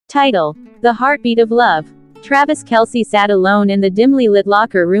Title: The Heartbeat of Love. Travis Kelce sat alone in the dimly lit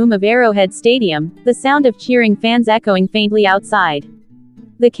locker room of Arrowhead Stadium, the sound of cheering fans echoing faintly outside.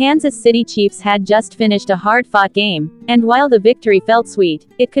 The Kansas City Chiefs had just finished a hard-fought game, and while the victory felt sweet,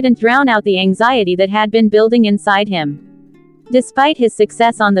 it couldn't drown out the anxiety that had been building inside him. Despite his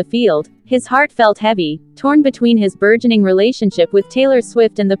success on the field, his heart felt heavy, torn between his burgeoning relationship with Taylor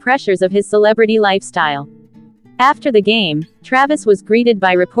Swift and the pressures of his celebrity lifestyle. After the game, Travis was greeted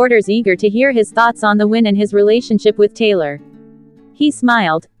by reporters eager to hear his thoughts on the win and his relationship with Taylor. He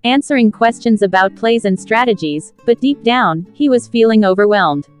smiled, answering questions about plays and strategies, but deep down, he was feeling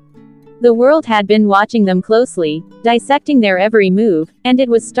overwhelmed. The world had been watching them closely, dissecting their every move, and it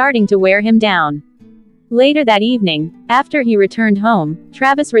was starting to wear him down. Later that evening, after he returned home,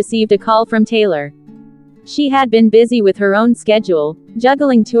 Travis received a call from Taylor. She had been busy with her own schedule,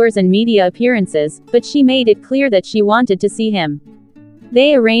 juggling tours and media appearances, but she made it clear that she wanted to see him.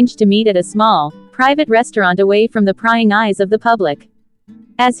 They arranged to meet at a small, private restaurant away from the prying eyes of the public.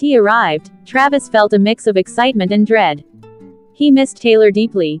 As he arrived, Travis felt a mix of excitement and dread. He missed Taylor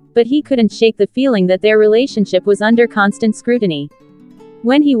deeply, but he couldn't shake the feeling that their relationship was under constant scrutiny.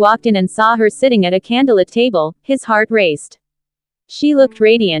 When he walked in and saw her sitting at a candlelit table, his heart raced. She looked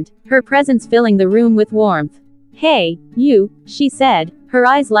radiant, her presence filling the room with warmth. "Hey, you," she said, her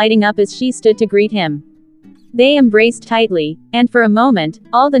eyes lighting up as she stood to greet him. They embraced tightly, and for a moment,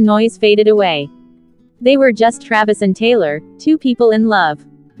 all the noise faded away. They were just Travis and Taylor, two people in love.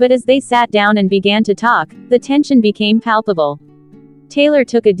 But as they sat down and began to talk, the tension became palpable. Taylor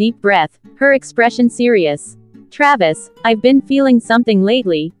took a deep breath, her expression serious. "Travis, I've been feeling something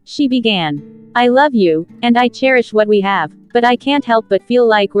lately," she began. "I love you, and I cherish what we have, but I can't help but feel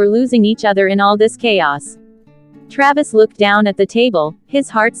like we're losing each other in all this chaos." Travis looked down at the table, his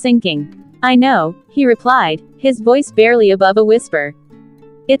heart sinking. "I know," he replied, his voice barely above a whisper.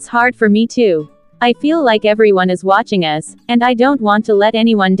 "It's hard for me too. I feel like everyone is watching us, and I don't want to let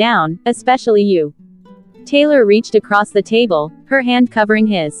anyone down, especially you." Taylor reached across the table, her hand covering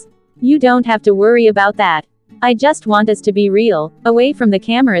his. "You don't have to worry about that. I just want us to be real, away from the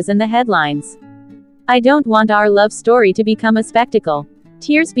cameras and the headlines. I don't want our love story to become a spectacle."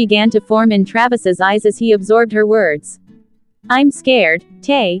 Tears began to form in Travis's eyes as he absorbed her words. "I'm scared,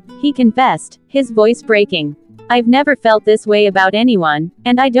 Tay," he confessed, his voice breaking. "I've never felt this way about anyone,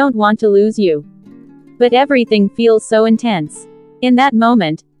 and I don't want to lose you. But everything feels so intense." In that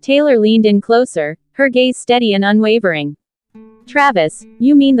moment, Taylor leaned in closer, her gaze steady and unwavering. "Travis,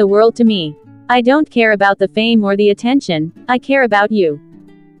 you mean the world to me. I don't care about the fame or the attention, I care about you.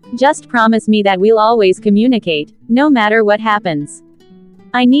 Just promise me that we'll always communicate, no matter what happens.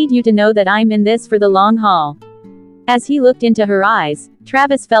 I need you to know that I'm in this for the long haul." As he looked into her eyes,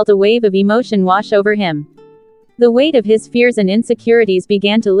 Travis felt a wave of emotion wash over him. The weight of his fears and insecurities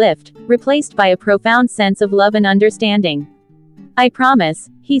began to lift, replaced by a profound sense of love and understanding. "I promise,"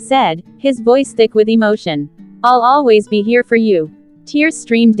 he said, his voice thick with emotion. "I'll always be here for you." Tears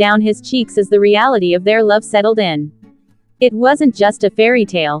streamed down his cheeks as the reality of their love settled in. It wasn't just a fairy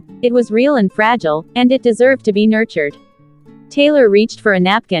tale, it was real and fragile, and it deserved to be nurtured. Taylor reached for a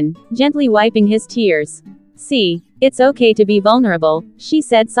napkin, gently wiping his tears. "See, it's okay to be vulnerable," she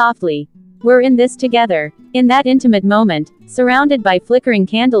said softly. "We're in this together." In that intimate moment, surrounded by flickering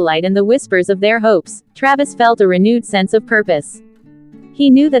candlelight and the whispers of their hopes, Travis felt a renewed sense of purpose. He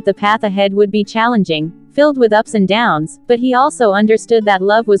knew that the path ahead would be challenging, filled with ups and downs, but he also understood that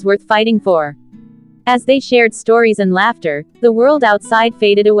love was worth fighting for. As they shared stories and laughter, the world outside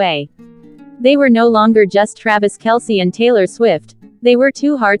faded away. They were no longer just Travis Kelce and Taylor Swift. They were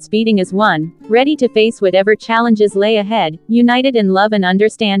two hearts beating as one, ready to face whatever challenges lay ahead, united in love and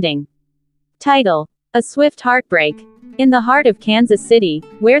understanding. Title: A Swift Heartbreak. In the heart of Kansas City,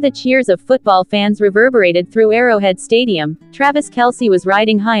 where the cheers of football fans reverberated through Arrowhead Stadium, Travis Kelce was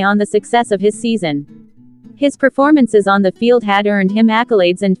riding high on the success of his season. His performances on the field had earned him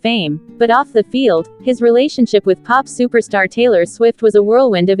accolades and fame, but off the field, his relationship with pop superstar Taylor Swift was a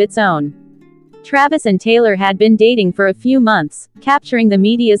whirlwind of its own. Travis and Taylor had been dating for a few months, capturing the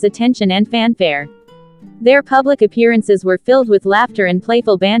media's attention and fanfare. Their public appearances were filled with laughter and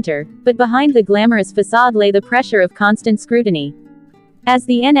playful banter, but behind the glamorous facade lay the pressure of constant scrutiny. As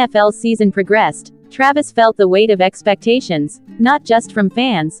the NFL season progressed, Travis felt the weight of expectations, not just from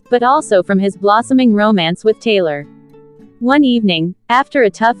fans, but also from his blossoming romance with Taylor. One evening, after a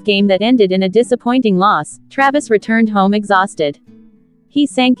tough game that ended in a disappointing loss, Travis returned home exhausted. He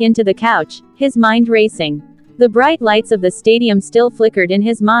sank into the couch, his mind racing. The bright lights of the stadium still flickered in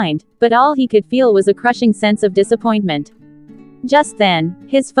his mind, but all he could feel was a crushing sense of disappointment. Just then,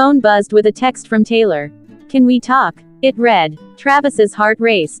 his phone buzzed with a text from Taylor. "Can we talk?" It read. Travis's heart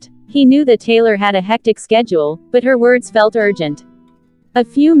raced. He knew that Taylor had a hectic schedule, but her words felt urgent. A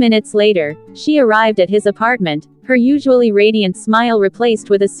few minutes later, she arrived at his apartment, her usually radiant smile replaced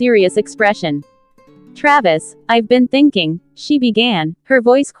with a serious expression. Travis, I've been thinking, she began, her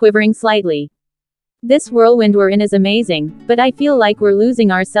voice quivering slightly. This whirlwind we're in is amazing, but I feel like we're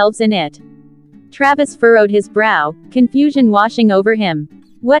losing ourselves in it. Travis furrowed his brow, confusion washing over him.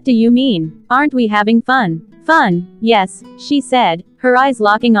 What do you mean? Aren't we having fun? Fun, yes, she said, her eyes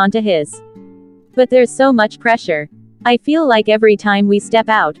locking onto his. But there's so much pressure. I feel like every time we step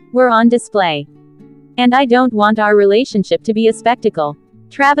out, we're on display. And I don't want our relationship to be a spectacle.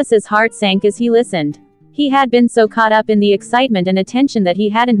 Travis's heart sank as he listened. He had been so caught up in the excitement and attention that he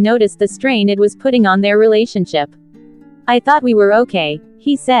hadn't noticed the strain it was putting on their relationship. I thought we were okay,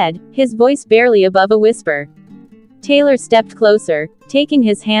 he said, his voice barely above a whisper. Taylor stepped closer, taking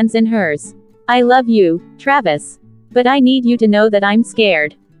his hands in hers. I love you, Travis. But I need you to know that I'm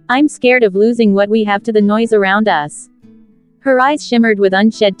scared. I'm scared of losing what we have to the noise around us. Her eyes shimmered with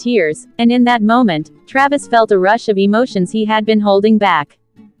unshed tears, and in that moment, Travis felt a rush of emotions he had been holding back.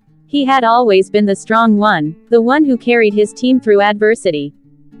 He had always been the strong one, the one who carried his team through adversity.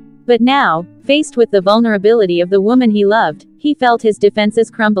 But now, faced with the vulnerability of the woman he loved, he felt his defenses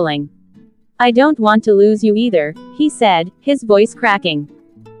crumbling. I don't want to lose you either, he said, his voice cracking.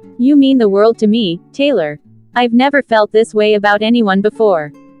 You mean the world to me, Taylor. I've never felt this way about anyone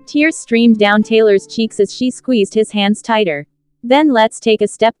before. Tears streamed down Taylor's cheeks as she squeezed his hands tighter. Then let's take a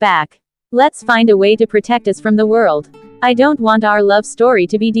step back. Let's find a way to protect us from the world. I don't want our love story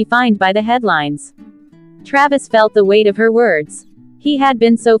to be defined by the headlines. Travis felt the weight of her words. He had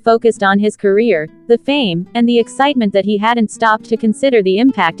been so focused on his career, the fame, and the excitement that he hadn't stopped to consider the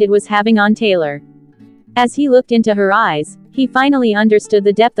impact it was having on Taylor. As he looked into her eyes, he finally understood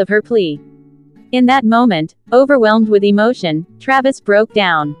the depth of her plea. In that moment, overwhelmed with emotion, Travis broke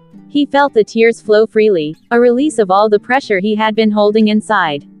down. He felt the tears flow freely, a release of all the pressure he had been holding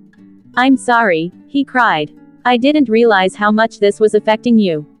inside. I'm sorry, he cried. I didn't realize how much this was affecting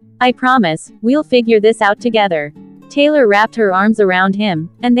you. I promise, we'll figure this out together. Taylor wrapped her arms around him,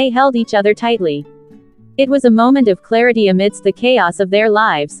 and they held each other tightly. It was a moment of clarity amidst the chaos of their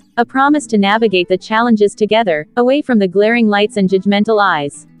lives, a promise to navigate the challenges together, away from the glaring lights and judgmental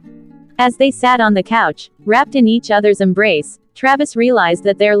eyes. As they sat on the couch, wrapped in each other's embrace, Travis realized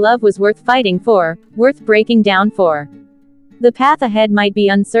that their love was worth fighting for, worth breaking down for. The path ahead might be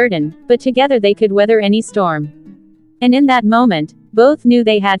uncertain, but together they could weather any storm. And in that moment, both knew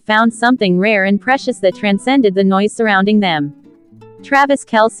they had found something rare and precious that transcended the noise surrounding them. Travis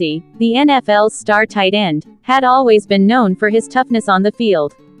Kelce, the NFL's star tight end, had always been known for his toughness on the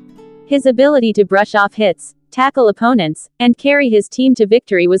field. His ability to brush off hits, tackle opponents, and carry his team to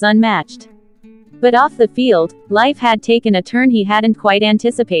victory was unmatched. But off the field, life had taken a turn he hadn't quite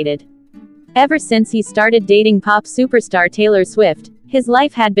anticipated. Ever since he started dating pop superstar Taylor Swift, his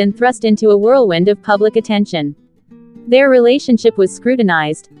life had been thrust into a whirlwind of public attention. Their relationship was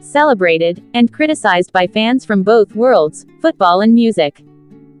scrutinized, celebrated, and criticized by fans from both worlds, football and music.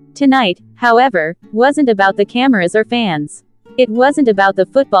 Tonight, however, wasn't about the cameras or fans. It wasn't about the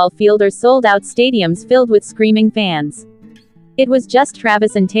football field or sold-out stadiums filled with screaming fans. It was just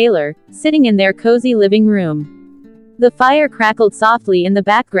Travis and Taylor, sitting in their cozy living room. The fire crackled softly in the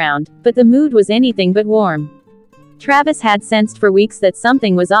background, but the mood was anything but warm. Travis had sensed for weeks that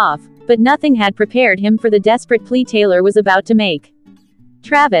something was off, but nothing had prepared him for the desperate plea Taylor was about to make.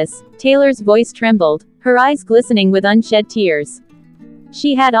 Travis, Taylor's voice trembled, her eyes glistening with unshed tears.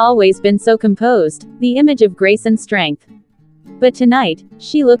 She had always been so composed, the image of grace and strength. But tonight,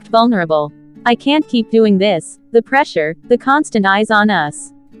 she looked vulnerable. I can't keep doing this, the pressure, the constant eyes on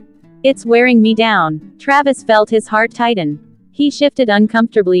us. It's wearing me down. Travis felt his heart tighten. He shifted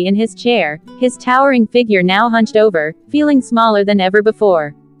uncomfortably in his chair, his towering figure now hunched over, feeling smaller than ever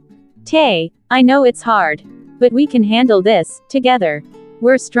before. Tay, I know it's hard. But we can handle this, together.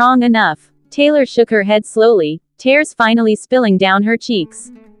 We're strong enough. Taylor shook her head slowly, tears finally spilling down her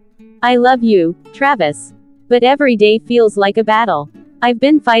cheeks. I love you, Travis. But every day feels like a battle. I've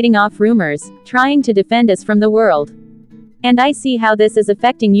been fighting off rumors, trying to defend us from the world. And I see how this is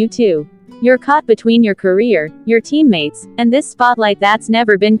affecting you too. You're caught between your career, your teammates, and this spotlight that's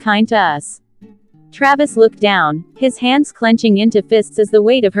never been kind to us. Travis looked down, his hands clenching into fists as the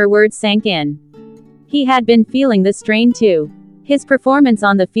weight of her words sank in. He had been feeling the strain too. His performance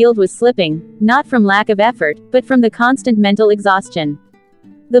on the field was slipping, not from lack of effort, but from the constant mental exhaustion.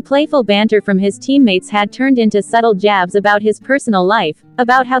 The playful banter from his teammates had turned into subtle jabs about his personal life,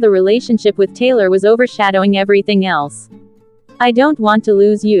 about how the relationship with Taylor was overshadowing everything else. I don't want to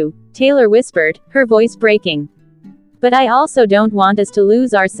lose you, Taylor whispered, her voice breaking. But I also don't want us to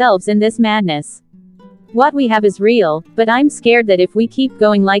lose ourselves in this madness. What we have is real, but I'm scared that if we keep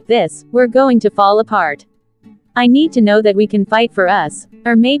going like this, we're going to fall apart. I need to know that we can fight for us,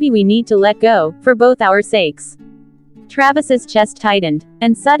 or maybe we need to let go, for both our sakes. Travis's chest tightened,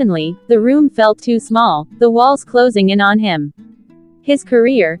 and suddenly, the room felt too small, the walls closing in on him. His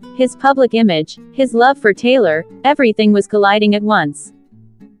career, his public image, his love for Taylor, everything was colliding at once.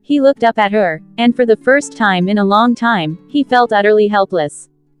 He looked up at her, and for the first time in a long time, he felt utterly helpless.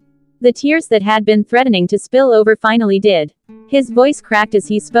 The tears that had been threatening to spill over finally did. His voice cracked as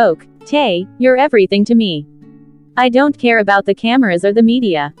he spoke. "Tay, you're everything to me. I don't care about the cameras or the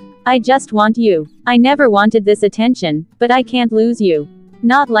media. I just want you. I never wanted this attention, but I can't lose you.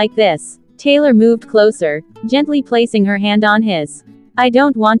 Not like this." Taylor moved closer, gently placing her hand on his. "I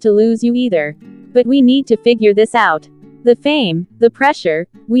don't want to lose you either. But we need to figure this out. The fame, the pressure,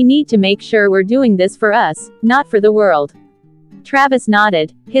 we need to make sure we're doing this for us, not for the world." Travis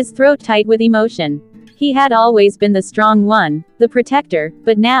nodded, his throat tight with emotion. He had always been the strong one, the protector,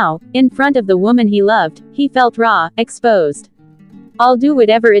 but now, in front of the woman he loved, he felt raw, exposed. "I'll do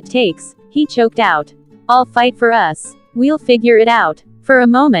whatever it takes," he choked out. "I'll fight for us. We'll figure it out." For a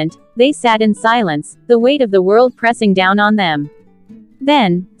moment, they sat in silence, the weight of the world pressing down on them.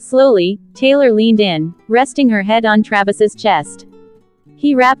 Then, slowly, Taylor leaned in, resting her head on Travis's chest.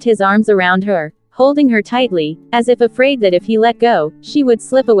 He wrapped his arms around her, holding her tightly, as if afraid that if he let go, she would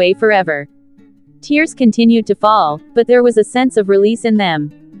slip away forever. Tears continued to fall, but there was a sense of release in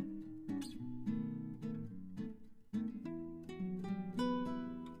them.